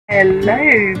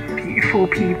Hello beautiful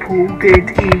people, good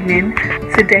evening.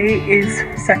 Today is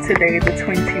Saturday the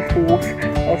 24th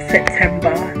of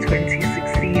September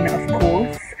 2016 of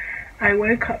course. I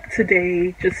woke up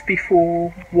today just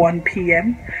before 1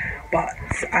 p.m. but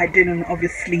I didn't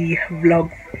obviously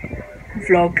vlog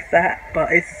that,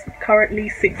 but it's currently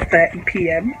 6:30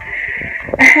 p.m.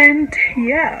 and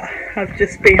yeah, I've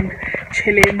just been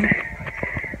chilling.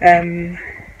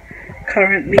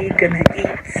 Currently gonna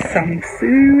eat some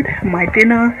food, my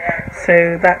dinner,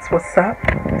 so that's what's up.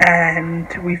 And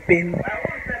we've been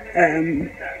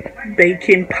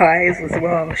baking pies as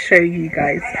well. I'll show you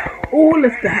guys all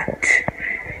of that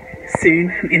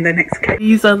soon in the next clip.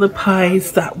 These are the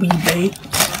pies that we baked.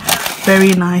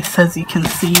 Very nice, as you can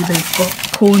see. They've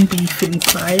got corned beef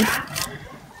inside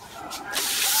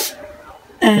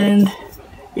and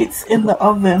it's in the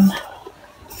oven.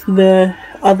 The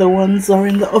other ones are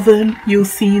in the oven, you'll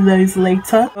see those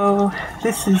later. So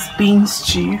this is bean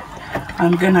stew.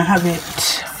 I'm gonna have it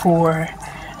for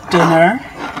dinner,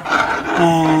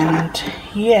 and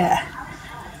yeah,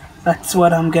 that's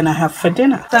what I'm gonna have for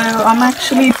dinner. So I'm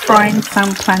actually frying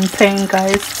some plantain,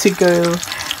 guys, to go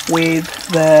with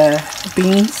the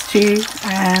bean stew,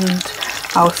 and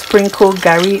I'll sprinkle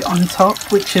gari on top,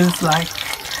 which is like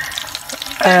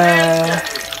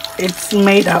it's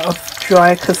made out of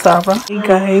dry cassava. Hey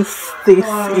guys, this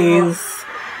is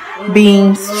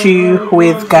bean stew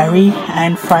with gari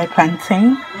and fried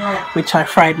plantain, which I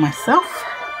fried myself.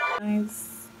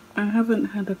 Guys, I haven't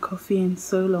had a coffee in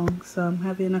so long, so I'm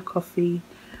having a coffee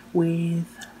with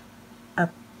a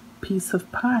piece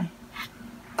of pie.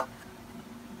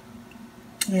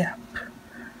 Yep,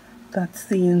 that's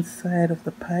the inside of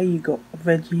the pie. You got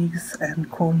veggies and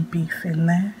corned beef in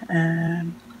there,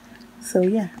 and so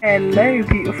yeah. Hello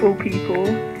beautiful people,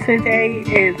 today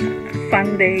is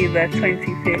Sunday the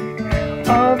 25th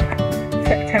of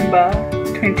September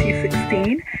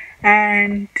 2016,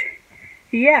 and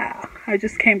yeah, I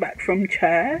just came back from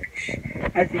church.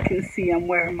 As you can see, I'm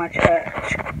wearing my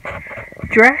church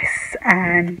dress,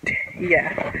 and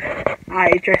yeah,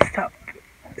 I dressed up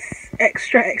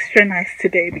extra nice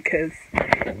today because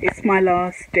it's my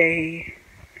last day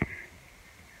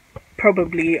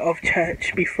probably of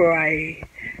church before I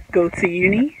go to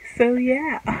uni, so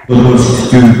yeah. What wants to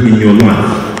do in your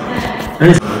life,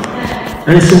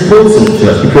 and it's important to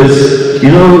us because,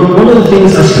 you know, one of the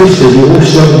things as Christians we all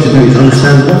struggle to do is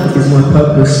understand, what is my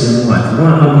purpose in life?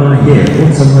 Why am I here?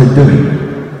 What am I doing?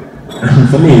 And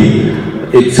for me,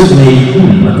 it took me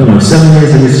I don't know, 7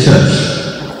 years in this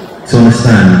church to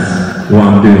understand what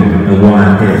I'm doing and why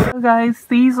I'm here. So guys,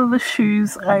 these are the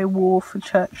shoes I wore for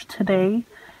church today,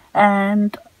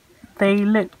 and they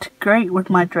looked great with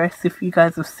my dress, if you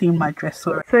guys have seen my dress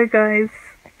already. So guys,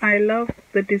 I love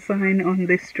the design on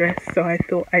this dress, so I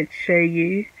thought I'd show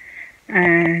you.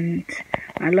 And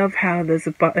I love how there's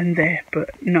a button there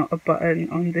but not a button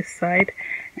on this side,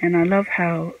 and I love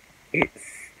how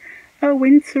it's a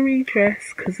wintry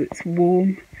dress because it's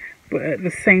warm, but at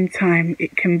the same time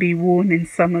it can be worn in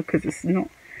summer because it's not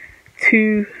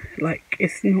too,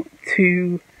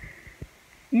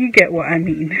 you get what I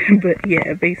mean. But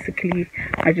yeah, basically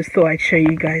I just thought I'd show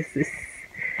you guys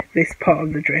this part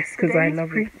of the dress because I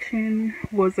love it. Preaching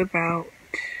was about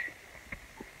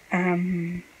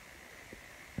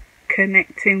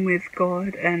connecting with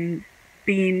God and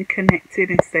being connected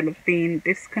instead of being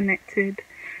disconnected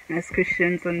as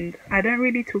Christians, and I don't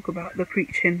really talk about the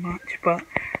preaching much, but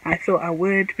I thought I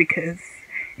would because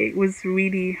it was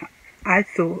really, I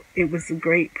thought it was a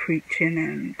great preaching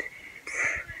and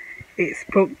it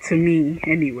spoke to me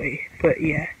anyway. But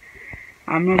yeah,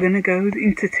 I'm not going to go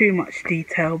into too much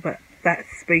detail, but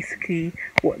that's basically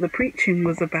what the preaching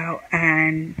was about.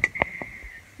 And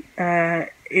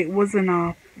it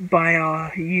wasn't by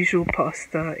our usual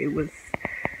pastor, it was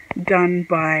done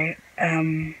by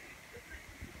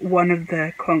one of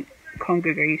the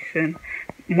congregation,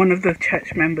 one of the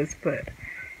church members. But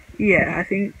yeah, I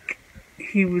think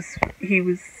his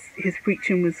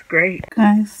preaching was great.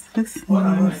 Guys, this is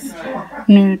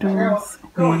noodles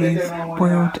with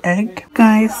boiled egg.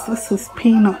 Guys, this is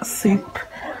peanut soup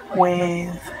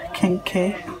with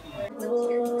kenkey.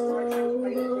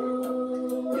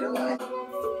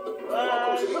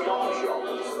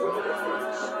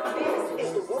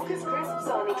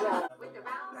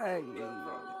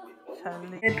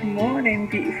 Good morning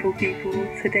beautiful people,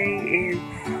 today is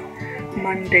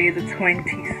Monday the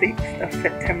 26th of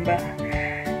September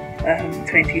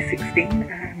 2016,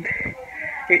 and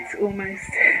it's almost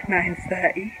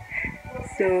 9:30,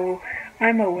 so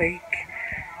I'm awake.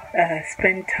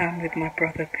 Spent time with my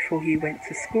brother before he went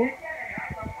to school.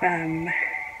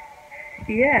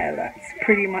 Yeah, that's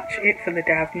pretty much it for the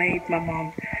day. I've made my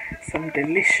mom some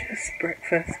delicious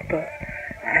breakfast, but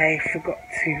I forgot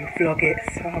to vlog it,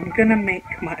 so I'm gonna make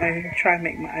my own, try and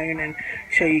make my own and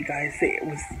show you guys. It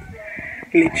was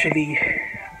literally,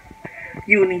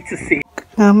 you'll need to see.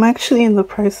 I'm actually in the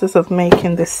process of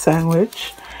making this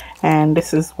sandwich, and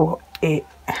this is what it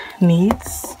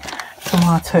needs: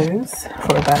 tomatoes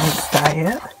for a balanced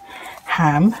diet,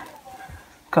 ham,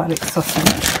 garlic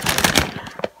sausage,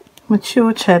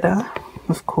 mature cheddar,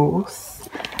 of course,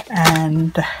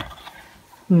 and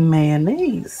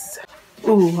mayonnaise.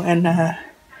 Ooh, and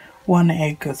 1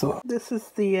 egg as well. This is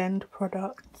the end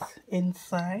product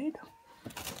inside,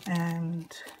 and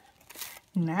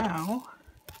now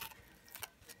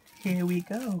here we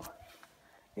go.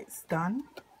 It's done,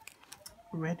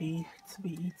 ready to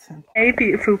be eaten. Hey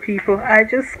beautiful people, I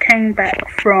just came back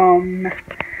from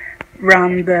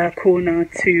round the corner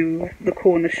to the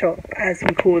corner shop, as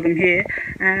we call them here,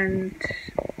 and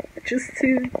just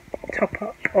to top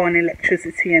up on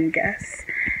electricity and gas.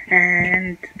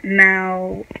 And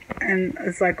now, and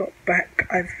as I got back,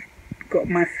 I've got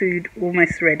my food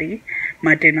almost ready,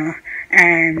 my dinner,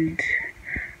 and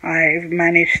I've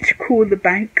managed to call the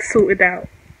bank, sorted out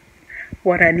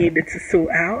what I needed to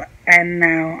sort out, and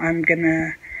now I'm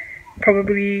gonna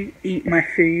probably eat my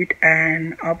food,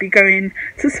 and I'll be going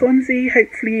to Swansea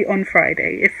hopefully on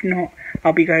Friday. If not,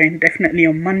 I'll be going definitely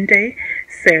on Monday.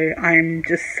 So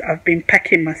I've been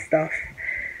packing my stuff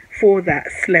for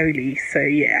that slowly. So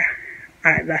yeah,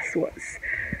 that's what's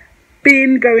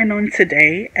been going on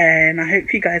today, and I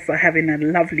hope you guys are having a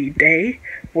lovely day,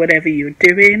 whatever you're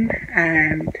doing.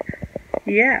 And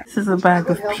yeah, this is a bag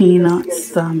of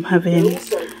peanuts I'm having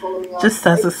just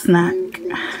as a snack.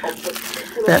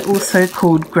 They're also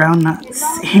called groundnuts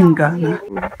in Ghana.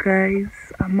 Guys,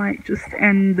 I might just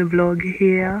end the vlog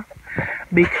here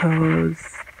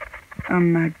because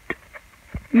I'm not,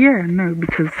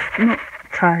 because I'm not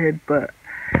tired, but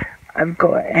I've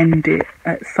got to end it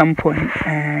at some point.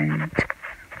 And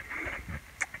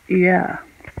yeah,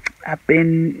 I've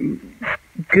been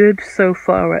good so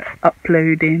far at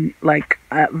uploading,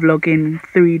 at vlogging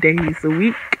 3 days a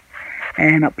week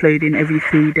and uploading every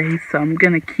 3 days, so I'm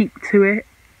gonna keep to it.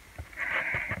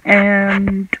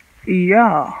 And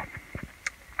yeah,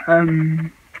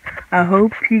 I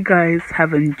hope you guys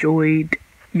have enjoyed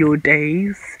your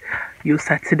days, your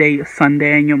Saturday, your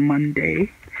Sunday and your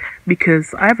Monday,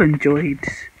 because I've enjoyed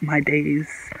my days.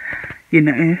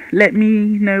 Let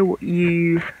me know what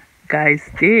you guys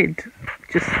did.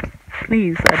 Just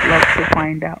please, I'd love to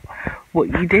find out what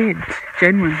you did.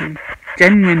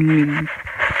 Genuinely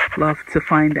love to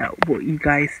find out what you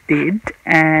guys did.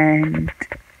 And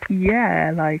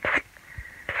yeah,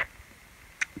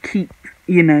 keep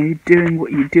doing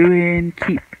what you're doing,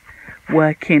 keep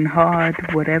working hard,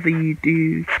 whatever you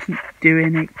do, keep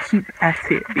doing it, keep at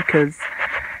it, because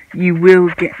you will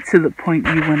get to the point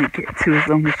you want to get to as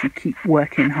long as you keep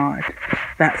working hard.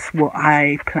 That's what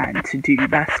I plan to do,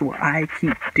 that's what I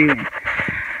keep doing.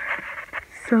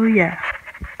 So yeah,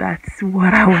 that's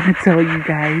what I want to tell you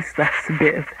guys. That's a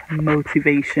bit of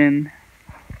motivation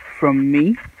from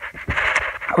me.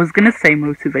 I was gonna say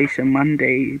Motivation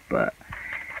Monday, but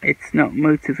it's not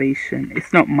motivation.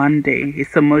 It's not Monday.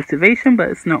 It's a motivation, but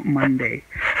it's not Monday.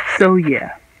 So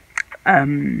yeah,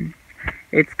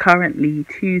 it's currently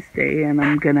Tuesday, and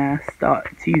I'm gonna start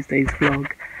Tuesday's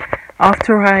vlog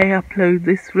after I upload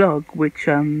this vlog, which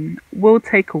will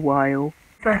take a while.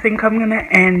 So I think I'm gonna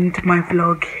end my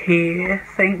vlog here.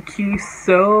 Thank you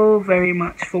so very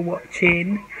much for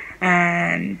watching,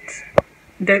 and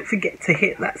don't forget to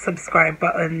hit that subscribe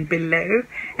button below,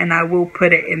 and I will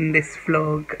put it in this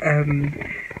vlog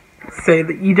so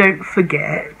that you don't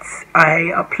forget. I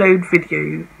upload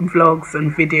vlogs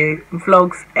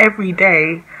every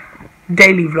day,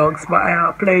 daily vlogs, but I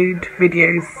upload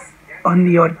videos on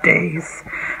the odd days.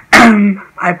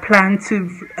 I plan to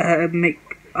make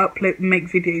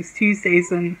videos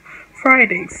Tuesdays and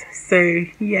Fridays. So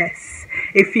yes,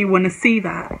 if you want to see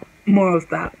that, more of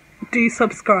that, do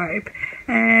subscribe.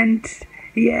 And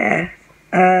yeah,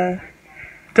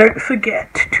 don't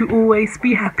forget to always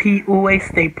be happy, always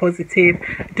stay positive.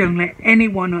 Don't let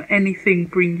anyone or anything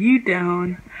bring you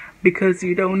down, because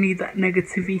you don't need that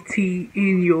negativity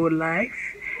in your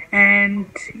life. And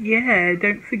yeah,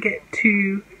 don't forget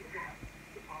to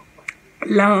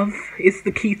love is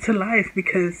the key to life,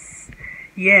 because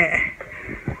yeah,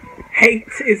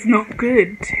 hate is not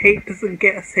good. Hate doesn't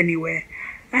get us anywhere.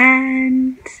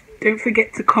 And don't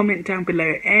forget to comment down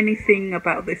below anything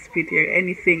about this video,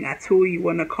 anything at all you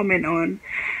want to comment on.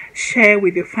 Share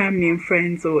with your family and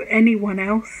friends, or anyone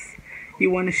else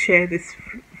you want to share this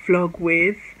vlog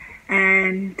with.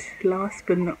 And last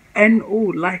but not, and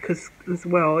like us as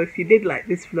well. If you did like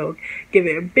this vlog, give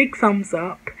it a big thumbs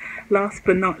up. Last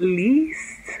but not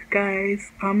least,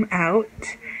 guys, I'm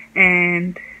out,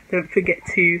 and don't forget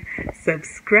to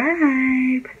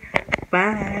subscribe.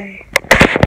 Bye.